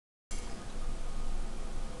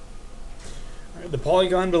The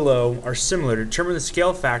polygon below are similar. Determine the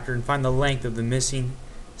scale factor and find the length of the missing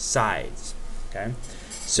sides. Okay,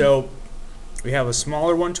 so we have a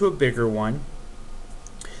smaller one to a bigger one,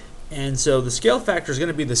 and so the scale factor is going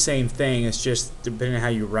to be the same thing. It's just depending on how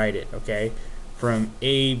you write it. Okay, from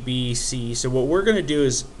A, B, C. So what we're going to do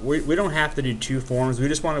is we don't have to do two forms. We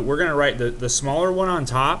just want to. We're going to write the smaller one on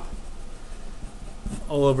top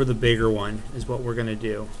all over the bigger one is what we're going to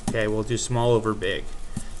do. Okay, we'll do small over big.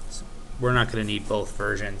 We're not going to need both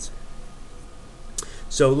versions.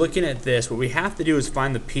 So looking at this, what we have to do is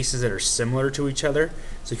find the pieces that are similar to each other.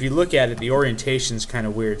 So if you look at it, the orientation is kind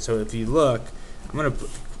of weird. So if you look, I'm going to put,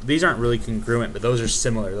 these aren't really congruent, but those are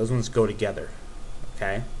similar. Those ones go together.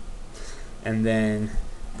 Okay? And then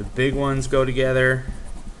the big ones go together.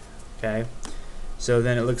 Okay? So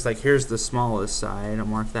then it looks like here's the smallest side. I'll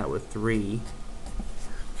mark that with 3.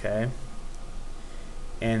 Okay?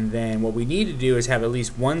 And then what we need to do is have at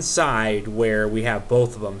least one side where we have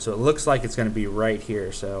both of them. So it looks like it's going to be right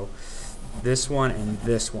here. So this one and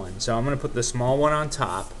this one. So I'm going to put the small one on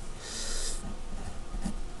top.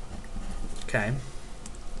 Okay.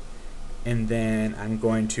 And then I'm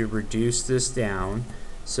going to reduce this down.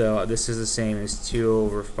 So this is the same as 2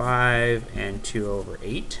 over 5 and 2 over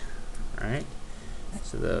 8. All right.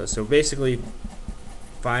 So basically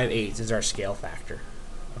 5/8 is our scale factor.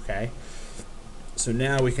 Okay. So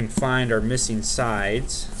now we can find our missing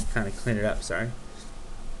sides. Kind of clean it up, sorry.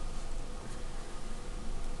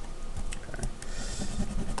 Okay.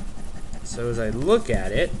 So as I look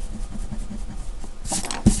at it,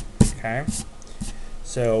 okay,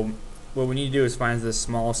 so what we need to do is find this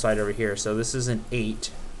small side over here. So this is an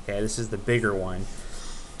 8, okay, this is the bigger one.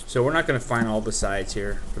 So we're not going to find all the sides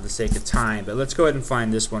here for the sake of time, but let's go ahead and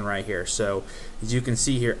find this one right here. So as you can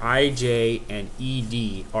see here, IJ and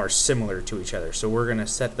ED are similar to each other. So we're going to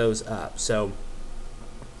set those up. So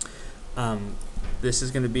this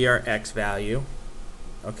is going to be our X value.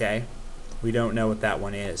 Okay, we don't know what that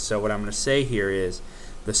one is. So what I'm going to say here is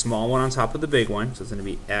the small one on top of the big one, so it's going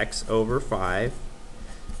to be X over 5,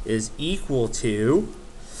 is equal to,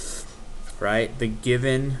 right, the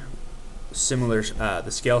given similar the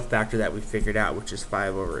scale factor that we figured out, which is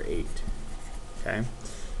 5 over 8. Okay,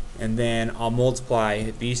 and then I'll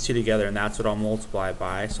multiply these two together, and that's what I'll multiply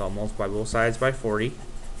by. So I'll multiply both sides by 40.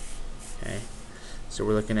 Okay, so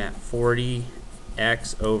we're looking at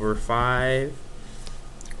 40x over 5,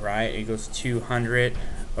 right, equals 200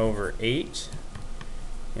 over 8,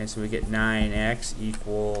 and so we get 9x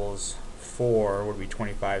equals 4 would be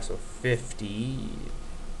 25, so 50.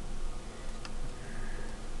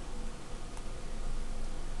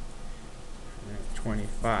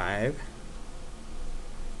 25,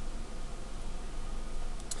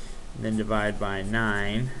 and then divide by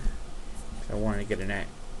 9. I wanted to get a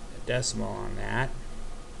decimal on that.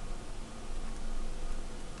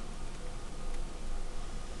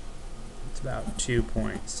 It's about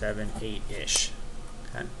 2.78-ish.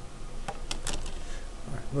 Okay.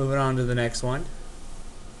 All right, moving on to the next one.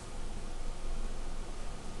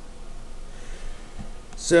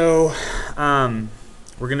 So,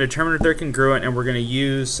 we're going to determine if they're congruent, and we're going to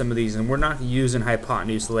use some of these, and we're not using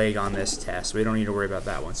hypotenuse leg on this test. We don't need to worry about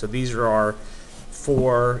that one. So these are our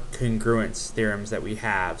 4 congruence theorems that we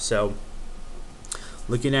have. So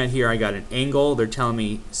looking at here, I got an angle. They're telling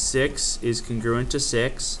me 6 is congruent to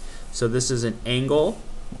 6. So this is an angle,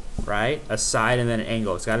 right? A side and then an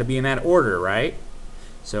angle. It's got to be in that order, right?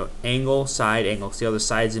 So angle, side, angle. See all the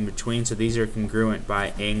sides in between? So these are congruent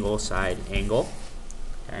by angle, side, angle.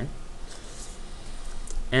 Okay.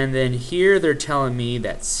 And then here they're telling me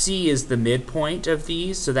that C is the midpoint of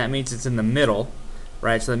these, so that means it's in the middle,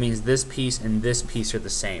 right? So that means this piece and this piece are the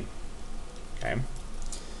same. Okay.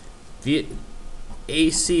 The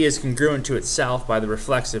AC is congruent to itself by the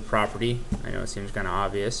reflexive property. I know it seems kind of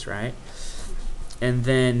obvious, right? And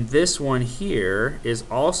then this one here is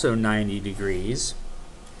also 90 degrees,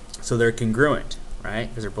 so they're congruent, right?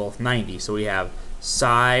 Because they're both 90. So we have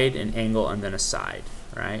side, an angle, and then a side,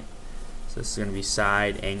 right? So this is going to be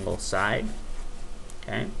side, angle, side.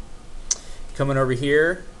 Okay. Coming over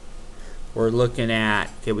here, we're looking at,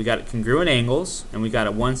 okay, we got congruent angles, and we got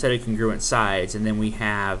a one set of congruent sides, and then we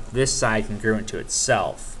have this side congruent to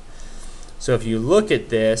itself. So if you look at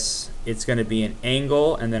this, it's going to be an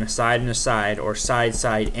angle and then a side, or side,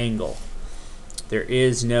 side, angle. There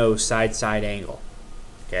is no side, side, angle.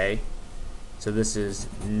 Okay. So this is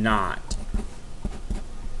not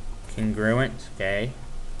congruent. Okay.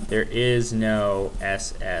 There is no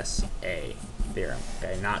SSA theorem,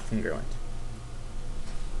 okay, not congruent.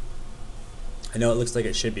 I know it looks like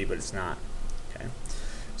it should be, but it's not. Okay.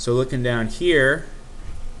 So looking down here,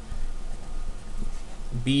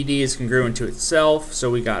 BD is congruent to itself,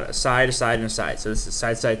 so we got a side, and a side. So this is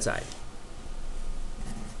side, side, side.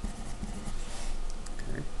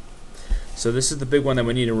 Okay. So this is the big one that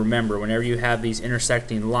we need to remember. Whenever you have these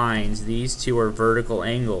intersecting lines, these two are vertical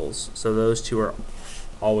angles, so those two are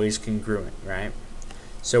always congruent, right?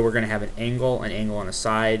 So we're going to have an angle, and a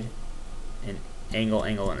side, an angle,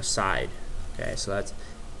 and a side. Okay, so that's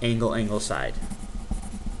angle, angle, side.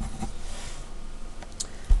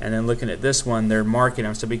 And then looking at this one, they're marking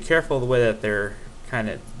them, so be careful the way that they're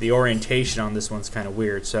the orientation on this one's kind of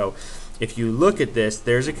weird. So if you look at this,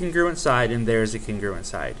 there's a congruent side and there's a congruent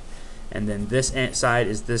side. And then this side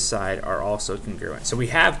is this side are also congruent. So we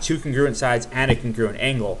have two congruent sides and a congruent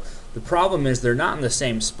angle. The problem is they're not in the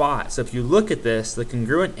same spot. So if you look at this, the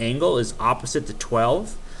congruent angle is opposite to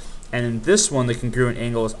 12, and in this one the congruent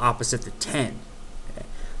angle is opposite to 10. Okay.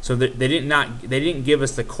 So they didn't give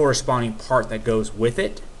us the corresponding part that goes with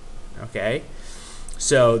it. Okay,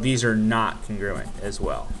 so these are not congruent as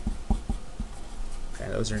well. Okay,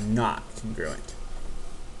 those are not congruent.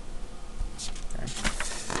 Okay.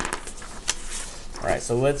 All right,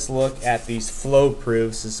 so let's look at these flow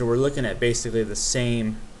proofs. So we're looking at basically the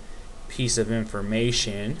same piece of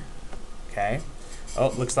information. Okay. Oh,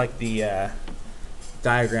 it looks like the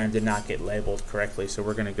diagram did not get labeled correctly, so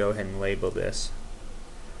we're going to go ahead and label this.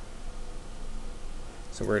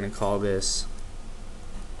 So we're going to call this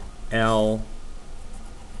L,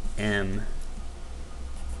 M,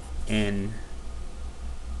 N,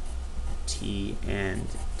 T, and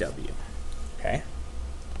W. Okay.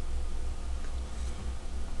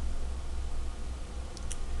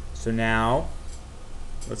 So now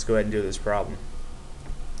let's go ahead and do this problem.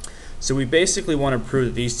 So we basically want to prove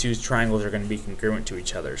that these two triangles are going to be congruent to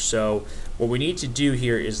each other. So what we need to do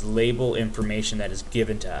here is label information that is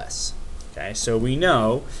given to us. Okay, so we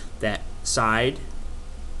know that side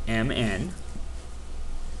MN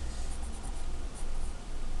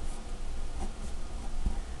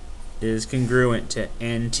is congruent to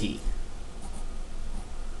NT.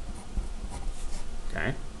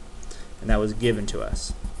 Okay, and that was given to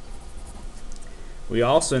us. We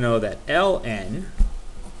also know that LN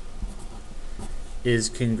is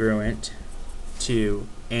congruent to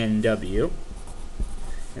NW,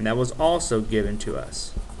 and that was also given to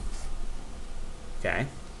us. Okay.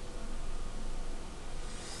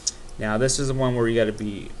 Now this is the one where you got to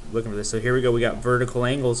be looking for this. So here we go. We got vertical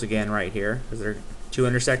angles again right here because they're two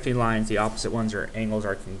intersecting lines. The opposite ones are angles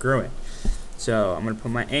are congruent. So I'm going to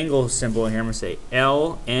put my angle symbol in here. I'm going to say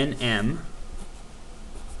LNM.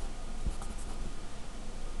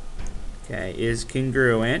 Okay, is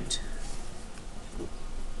congruent.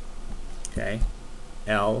 Okay,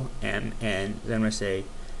 LMN. Then I'm going to say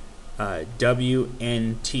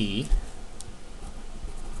WNT.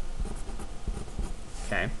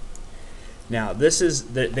 Okay. Now this is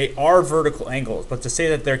they are vertical angles, but to say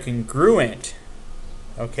that they're congruent,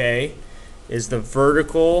 okay, is the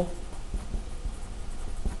vertical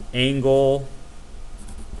angle.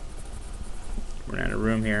 We're out of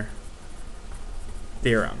room here.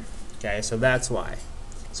 Theorem. Okay, so that's why.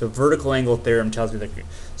 So vertical angle theorem tells me that.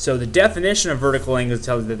 So the definition of vertical angles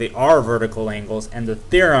tells me that they are vertical angles, and the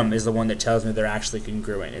theorem is the one that tells me they're actually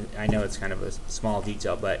congruent. And I know it's kind of a small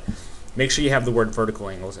detail, but make sure you have the word vertical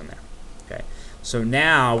angles in there. Okay. So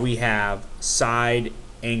now we have side,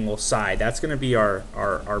 angle, side. That's going to be our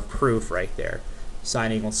proof right there.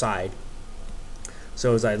 Side, angle, side.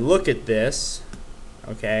 So as I look at this,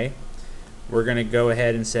 okay, we're going to go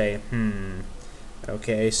ahead and say,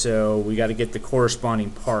 okay, so we got to get the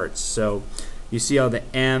corresponding parts. So you see how the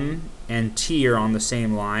M and T are on the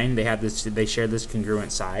same line. They have this. They share this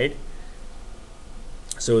congruent side.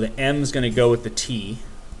 So the M is going to go with the T.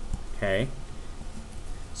 Okay.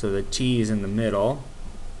 So the T is in the middle.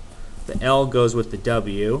 The L goes with the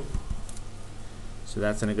W. So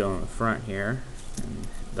that's going to go in the front here. And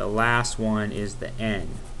the last one is the N.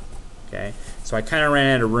 Okay. So I kind of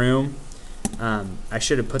ran out of room. I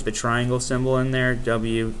should have put the triangle symbol in there,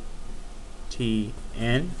 W, T,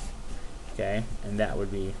 N. Okay, and that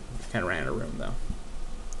would be, kind of ran out of room though.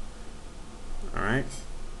 Alright.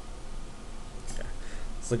 Okay.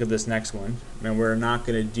 Let's look at this next one. And we're not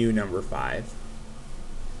going to do number 5.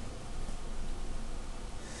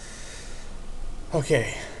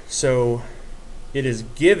 Okay, so it is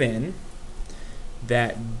given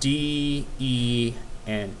that D, E,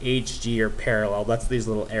 and HG are parallel. That's what these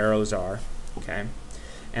little arrows are. Okay,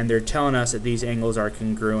 and they're telling us that these angles are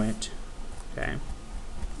congruent. Okay.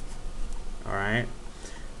 All right.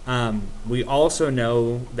 We also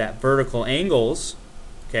know that vertical angles.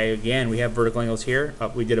 Okay. Again, we have vertical angles here.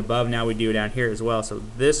 We did above. Now we do down here as well. So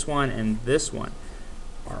this one and this one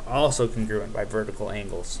are also congruent by vertical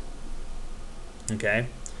angles. Okay?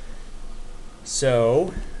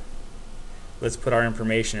 So let's put our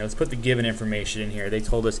information, let's put the given information in here. They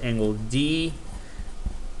told us angle D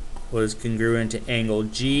was congruent to angle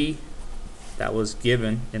G. That was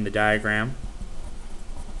given in the diagram.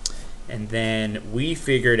 And then we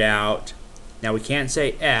figured out, now we can't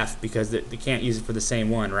say F because they can't use it for the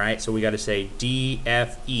same one, right? So we got to say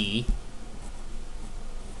DFE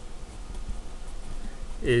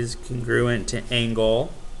is congruent to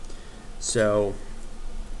angle, so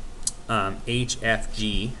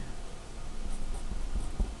HFG.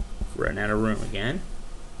 Running out of room again.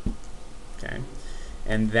 Okay,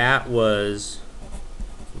 and that was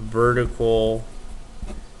vertical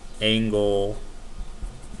angle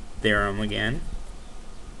theorem again.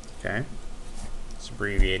 Okay, just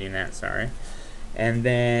abbreviating that, sorry. And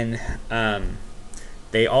then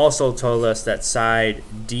they also told us that side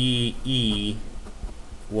DE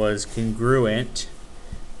was congruent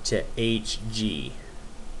to HG.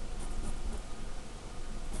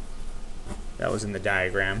 That was in the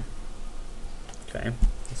diagram. Okay,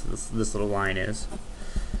 this little line is.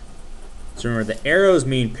 So remember, the arrows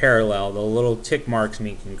mean parallel, the little tick marks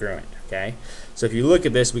mean congruent. Okay, so if you look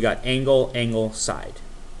at this, we got angle, angle, side,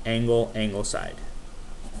 angle, angle, side.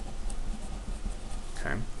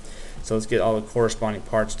 Okay, so let's get all the corresponding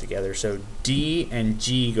parts together. So D and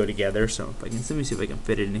G go together. So if I can, let me see if I can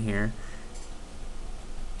fit it in here.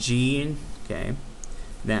 G, okay,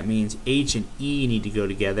 that means H and E need to go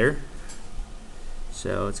together.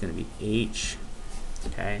 So it's going to be H,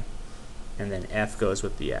 okay, and then F goes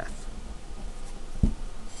with the F.